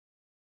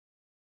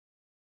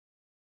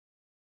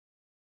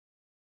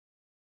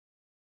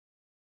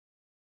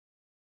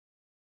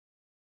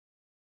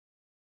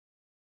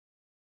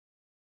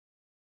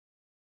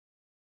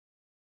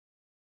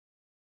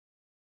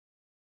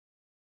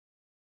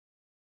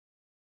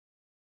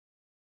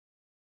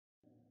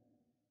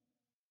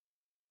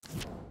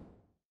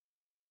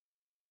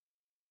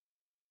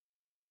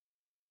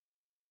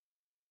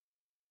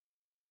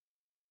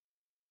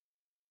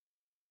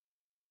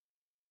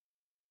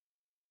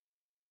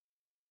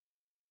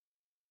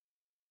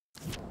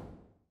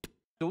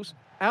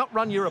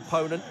outrun your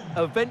opponent,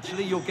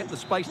 eventually you'll get the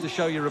space to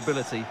show your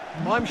ability.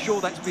 I'm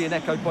sure that's being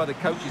echoed by the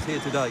coaches here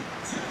today.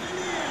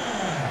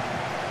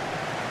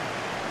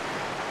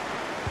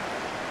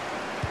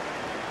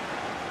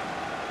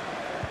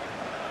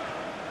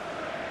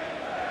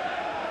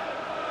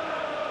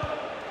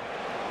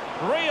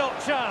 Real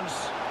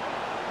chance.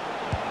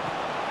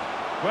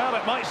 Well,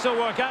 it might still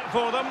work out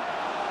for them.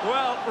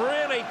 Well,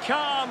 really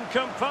calm,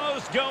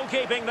 composed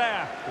goalkeeping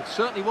there. It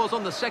certainly was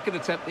on the second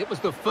attempt. It was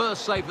the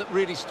first save that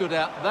really stood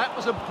out. That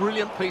was a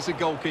brilliant piece of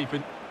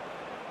goalkeeping.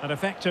 An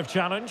effective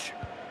challenge.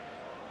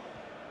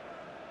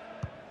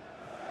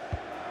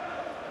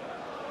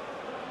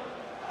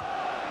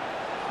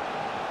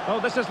 Oh,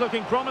 this is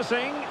looking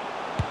promising.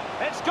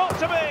 It's got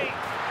to be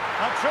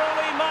a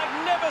truly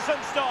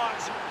magnificent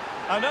start.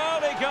 An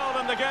early goal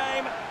in the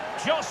game,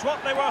 just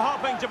what they were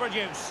hoping to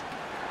produce.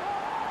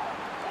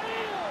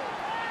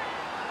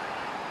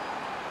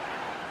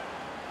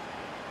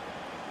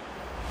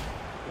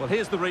 Well,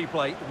 here's the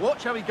replay.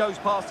 Watch how he goes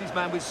past his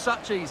man with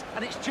such ease,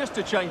 and it's just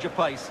a change of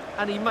pace.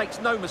 And he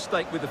makes no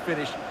mistake with the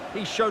finish.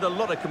 He showed a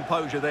lot of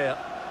composure there.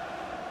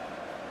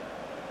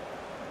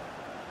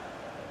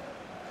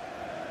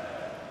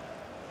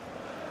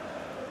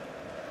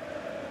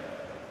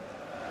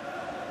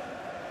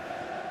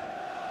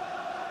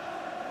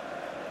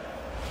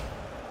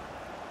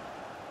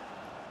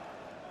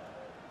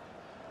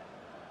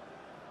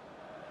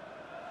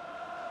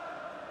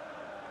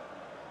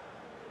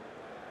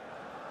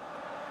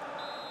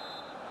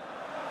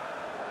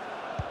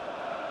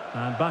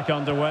 And back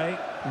underway,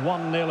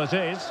 1-0 it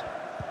is.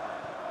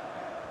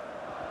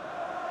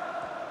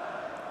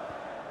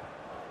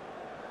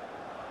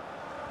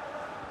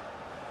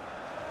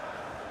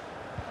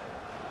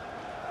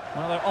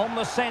 Well, they're on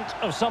the scent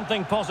of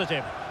something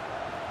positive.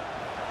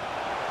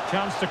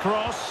 Chance to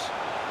cross.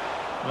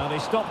 Well, he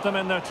stopped them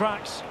in their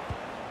tracks.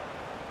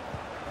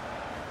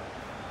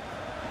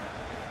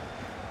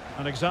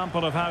 An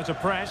example of how to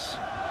press.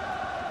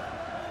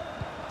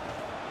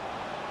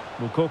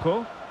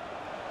 Mukoko.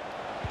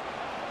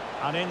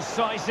 An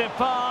incisive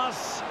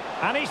pass,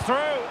 and he's through.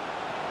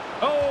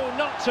 Oh,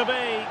 not to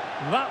be.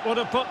 That would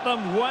have put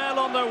them well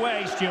on their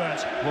way,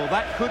 Stuart. Well,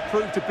 that could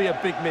prove to be a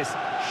big miss.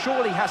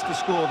 Surely has to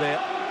score there.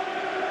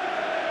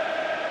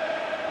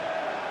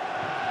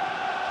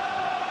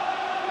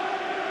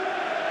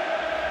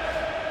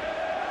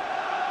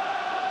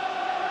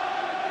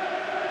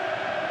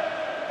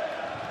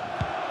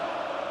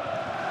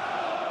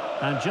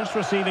 And just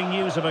receiving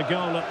news of a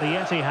goal at the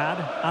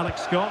Etihad.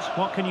 Alex Scott,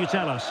 what can you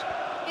tell us?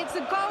 It's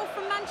a goal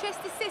from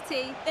Manchester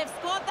City. They've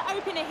scored the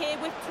opener here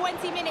with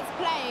 20 minutes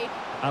played.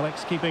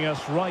 Alex keeping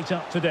us right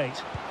up to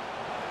date.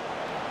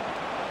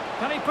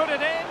 Can he put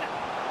it in?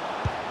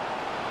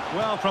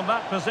 Well, from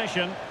that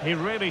position, he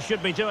really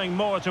should be doing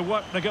more to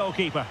work the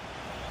goalkeeper.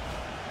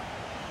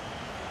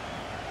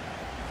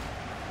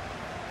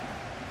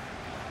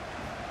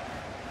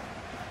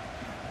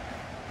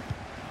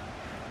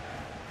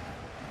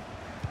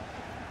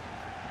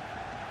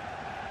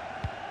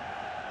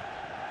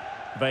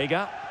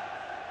 Vega.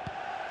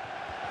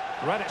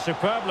 Read it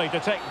superbly to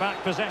take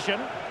back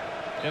possession.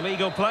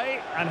 Illegal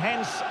play, and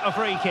hence a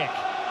free kick.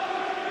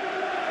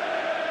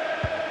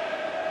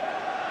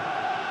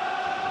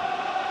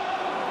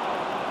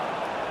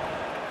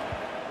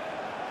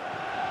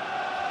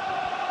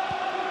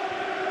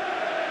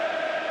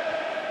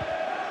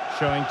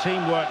 Showing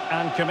teamwork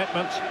and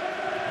commitment.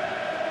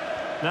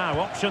 Now,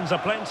 options are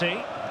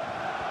plenty.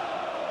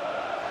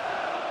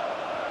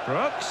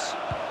 Brooks.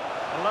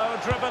 A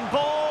low-driven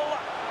ball.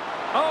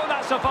 Oh,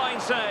 that's a fine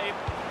save.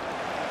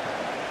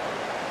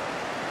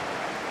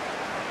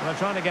 They're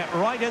trying to get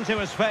right into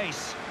his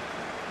face.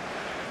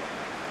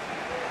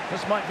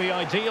 This might be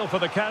ideal for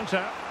the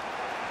counter.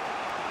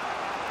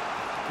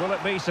 Will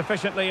it be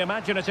sufficiently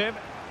imaginative?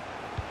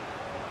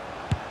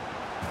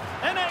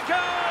 In it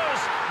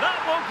goes! That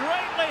will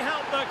greatly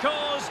help the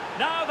cause.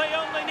 Now they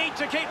only need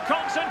to keep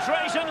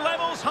concentration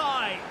levels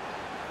high.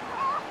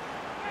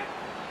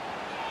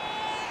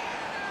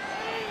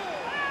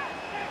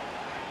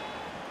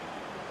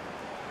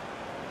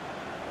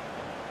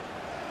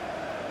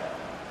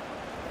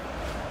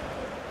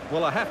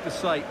 Well, I have to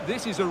say,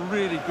 this is a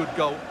really good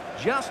goal.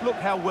 Just look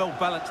how well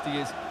balanced he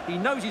is. He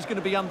knows he's going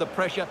to be under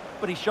pressure,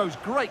 but he shows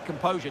great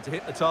composure to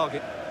hit the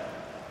target.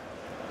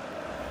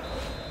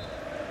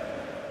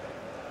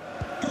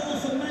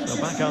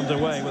 So back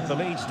underway with the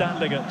lead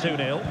standing at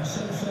 2-0.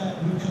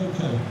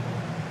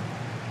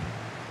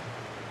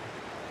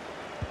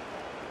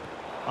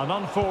 An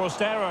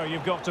unforced error,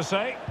 you've got to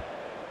say.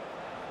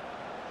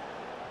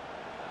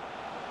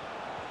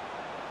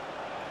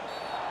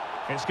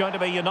 It's going to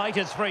be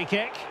United's free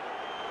kick.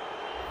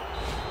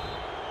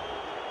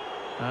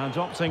 And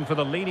opting for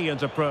the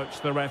lenient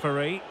approach, the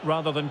referee,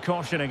 rather than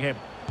cautioning him.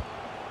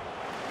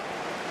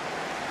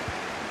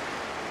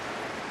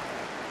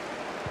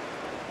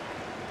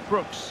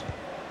 Brooks.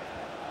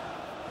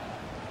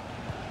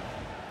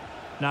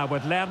 Now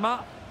with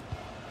Lerma.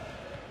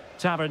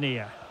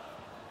 Tavernier.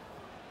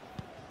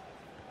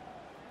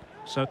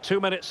 So 2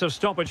 minutes of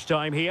stoppage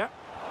time here.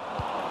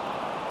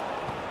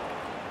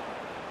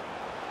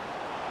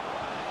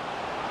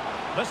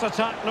 This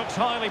attack looks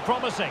highly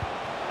promising.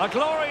 A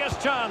glorious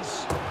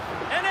chance.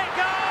 In it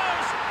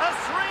goes! A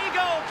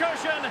 3-goal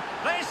cushion.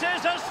 This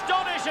is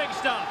astonishing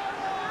stuff.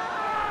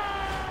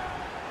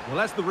 Well,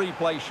 as the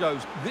replay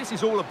shows, this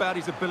is all about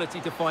his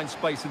ability to find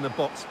space in the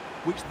box,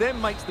 which then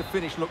makes the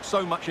finish look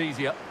so much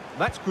easier.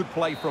 That's good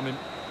play from him.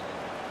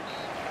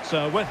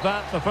 So with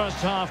that, the first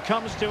half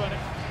comes to an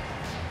end.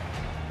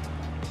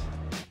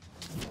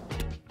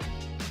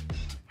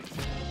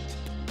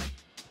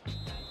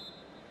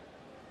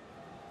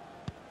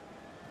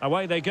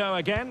 Away they go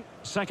again.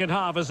 Second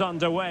half is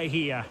underway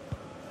here.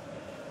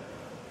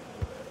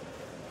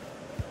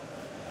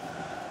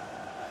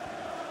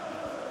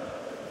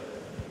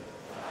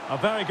 A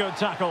very good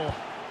tackle.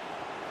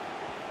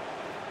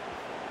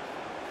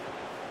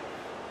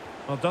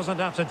 Well, doesn't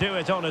have to do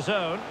it on his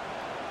own.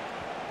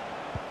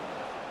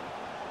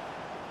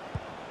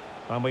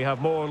 And we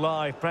have more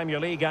live Premier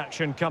League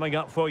action coming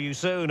up for you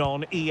soon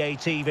on EA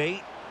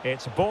TV.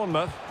 It's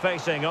Bournemouth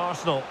facing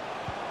Arsenal.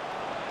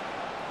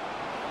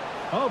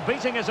 Oh,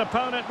 beating his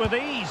opponent with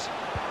ease.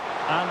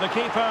 And the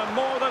keeper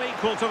more than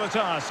equal to the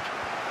task.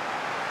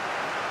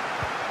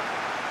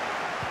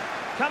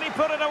 Can he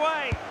put it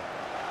away?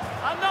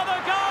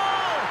 Another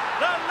goal!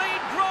 The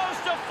lead grows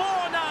to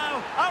 4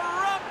 now. A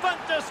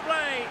rampant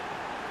display.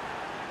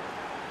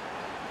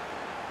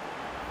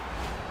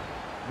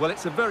 Well,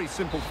 it's a very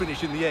simple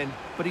finish in the end,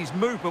 but his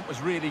movement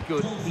was really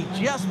good. He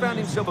just found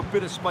himself a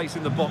bit of space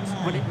in the box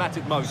when it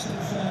mattered most.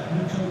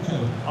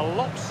 A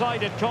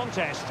lopsided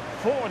contest,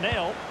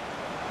 4-0.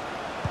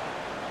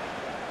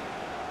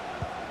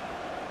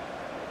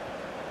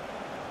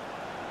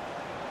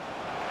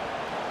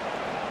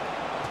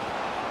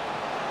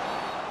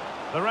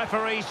 The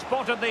referee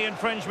spotted the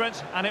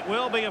infringement, and it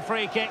will be a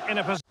free kick in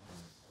a position.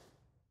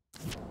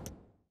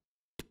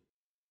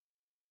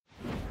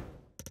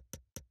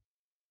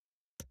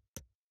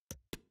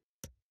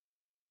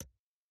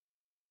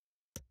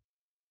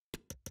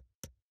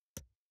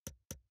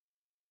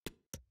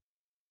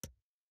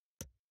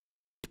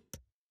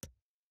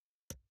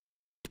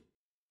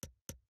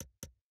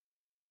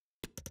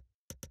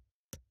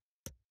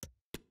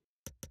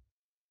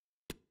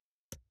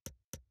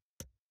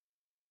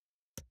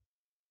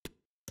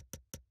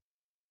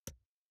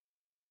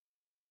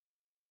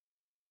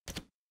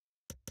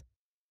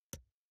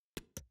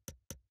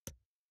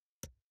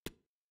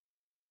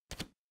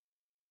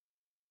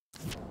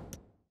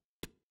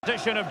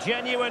 Position of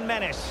genuine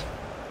menace.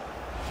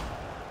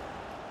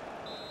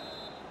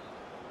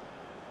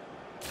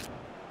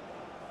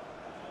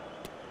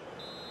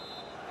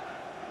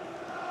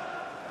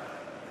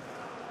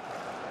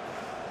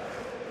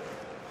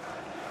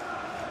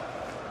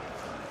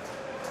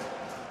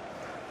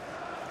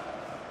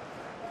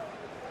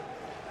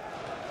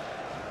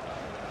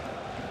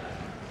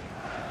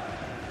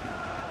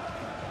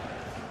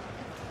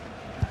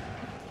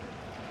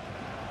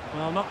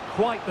 Well, not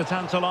quite the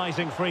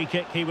tantalising free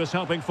kick he was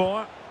hoping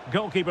for.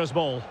 Goalkeeper's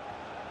ball.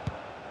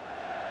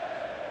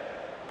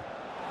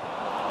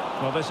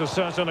 Well, this is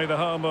certainly the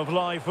home of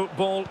live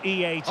football,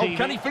 EA TV. Oh,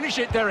 can he finish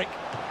it, Derek?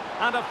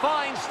 And a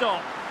fine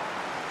stop.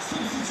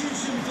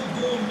 Substitution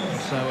for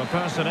Bournemouth. So a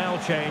personnel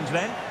change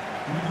then.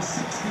 Number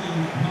 16,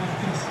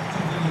 Marcus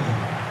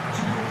Cavani.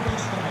 To be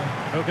replaced by...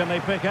 Who can they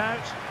pick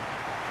out?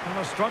 Well,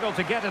 a struggle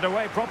to get it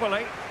away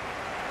properly.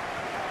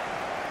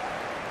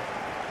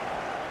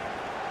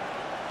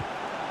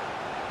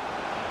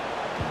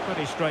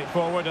 Pretty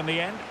straightforward in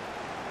the end.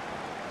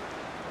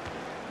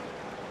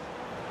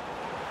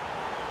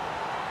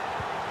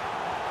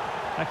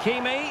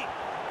 Hakimi.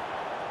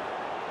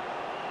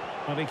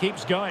 But he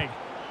keeps going.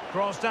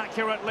 Crossed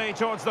accurately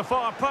towards the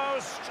far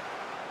post.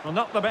 Well,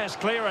 not the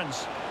best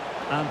clearance.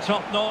 And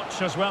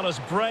top-notch as well as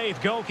brave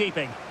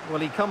goalkeeping. Well,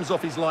 he comes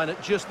off his line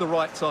at just the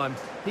right time.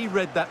 He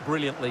read that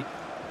brilliantly.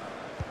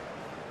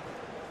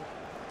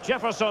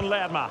 Jefferson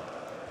Lerma.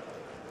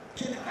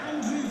 Can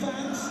Andrew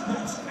Vance,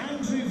 that's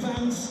Andrew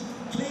Vance,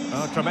 please...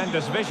 Oh,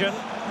 tremendous vision.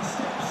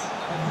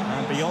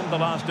 And beyond the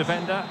last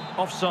defender,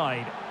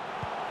 offside.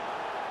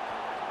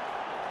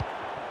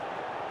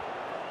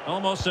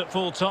 Almost at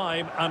full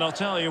time, and I'll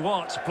tell you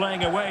what,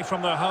 playing away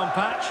from their home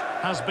patch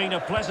has been a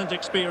pleasant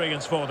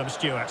experience for them,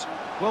 Stuart.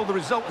 Well, the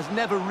result has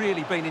never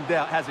really been in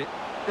doubt, has it?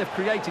 They've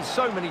created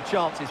so many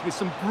chances with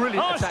some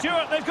brilliant Oh, attacking.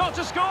 Stuart, they've got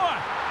to score!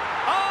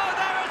 Oh,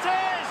 there it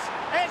is!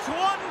 It's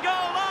one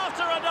goal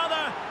after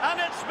another, and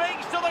it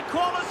speaks to the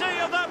quality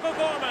of that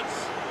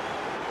performance.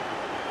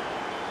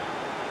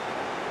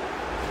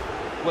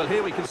 Well,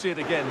 here we can see it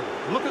again.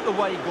 Look at the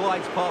way he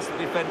glides past the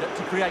defender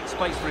to create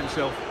space for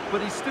himself.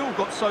 But he's still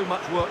got so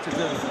much work to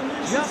do.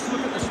 Just look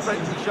at the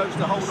strength he shows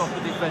to hold off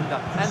the defender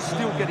and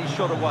still get his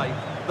shot away.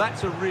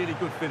 That's a really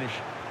good finish.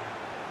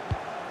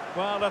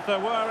 Well, if there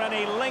were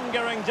any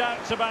lingering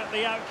doubts about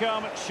the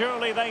outcome,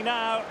 surely they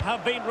now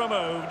have been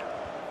removed.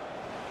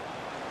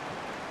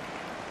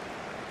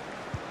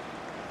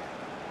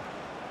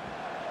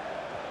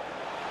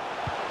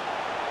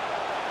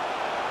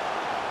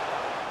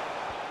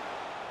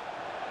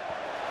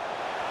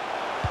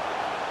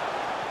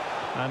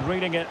 And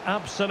reading it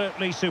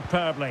absolutely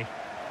superbly.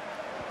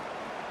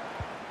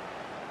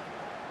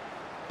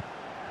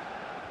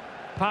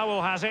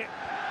 Powell has it.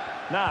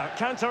 Now,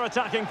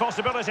 counter-attacking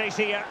possibilities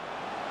here.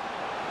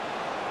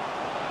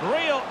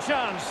 Real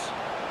chance.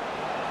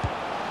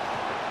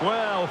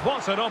 Well,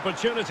 what an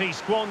opportunity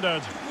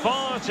squandered.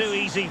 Far too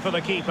easy for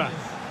the keeper.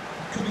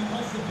 Coming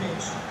off the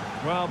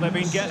pitch. Well, they've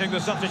been getting the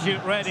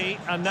substitute ready,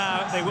 and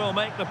now they will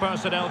make the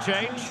personnel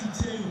change.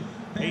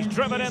 He's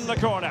driven in the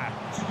corner.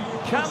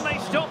 Can they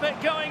stop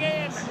it going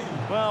in?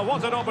 Well,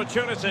 what an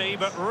opportunity,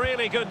 but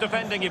really good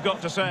defending, you've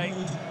got to say.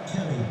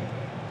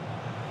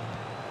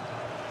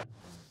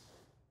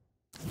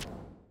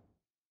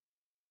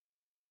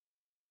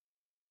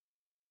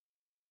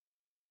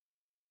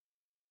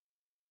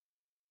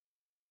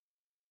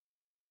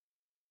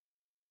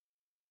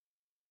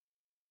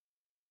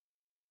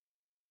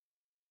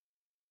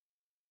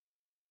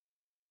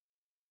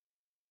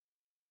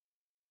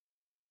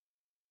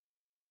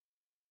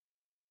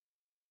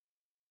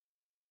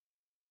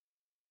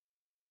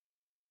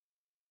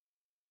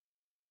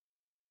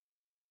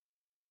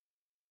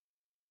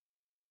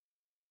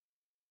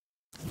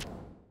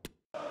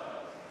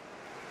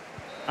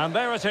 And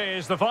there it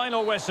is, the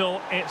final whistle.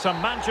 It's a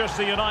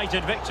Manchester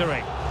United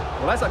victory.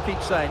 Well, as I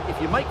keep saying,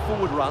 if you make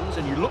forward runs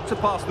and you look to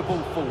pass the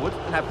ball forward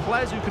and have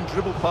players who can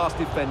dribble past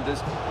defenders,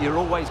 you're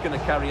always going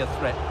to carry a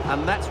threat.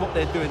 And that's what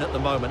they're doing at the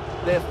moment.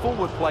 Their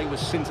forward play was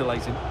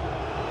scintillating.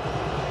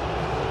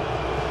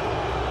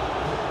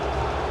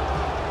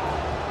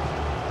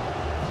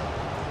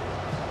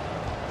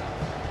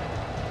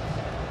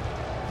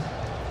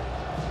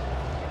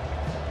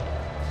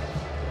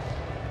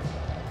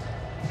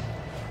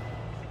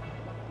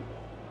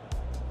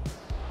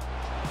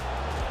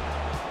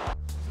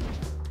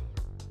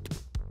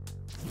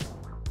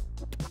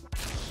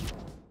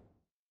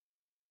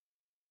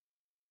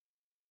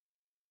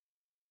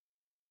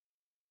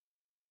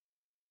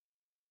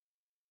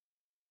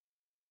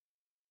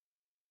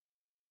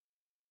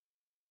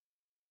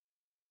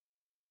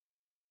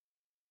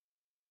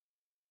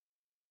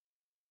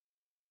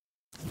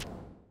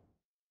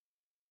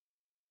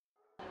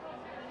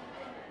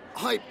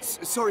 Hi,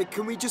 sorry,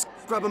 can we just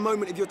grab a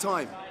moment of your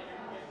time?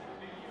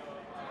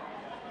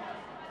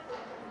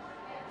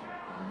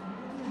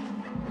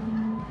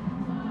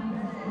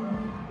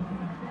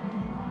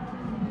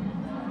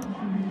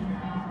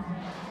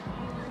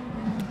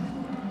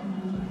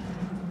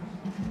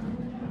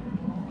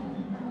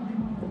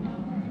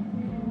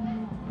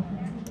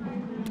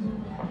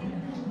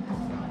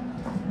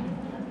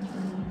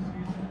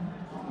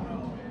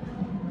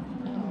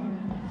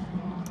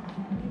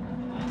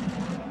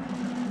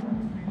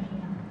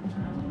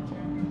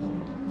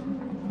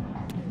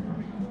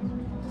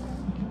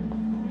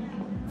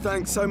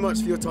 Thanks so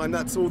much for your time.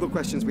 That's all the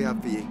questions we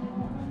have for you.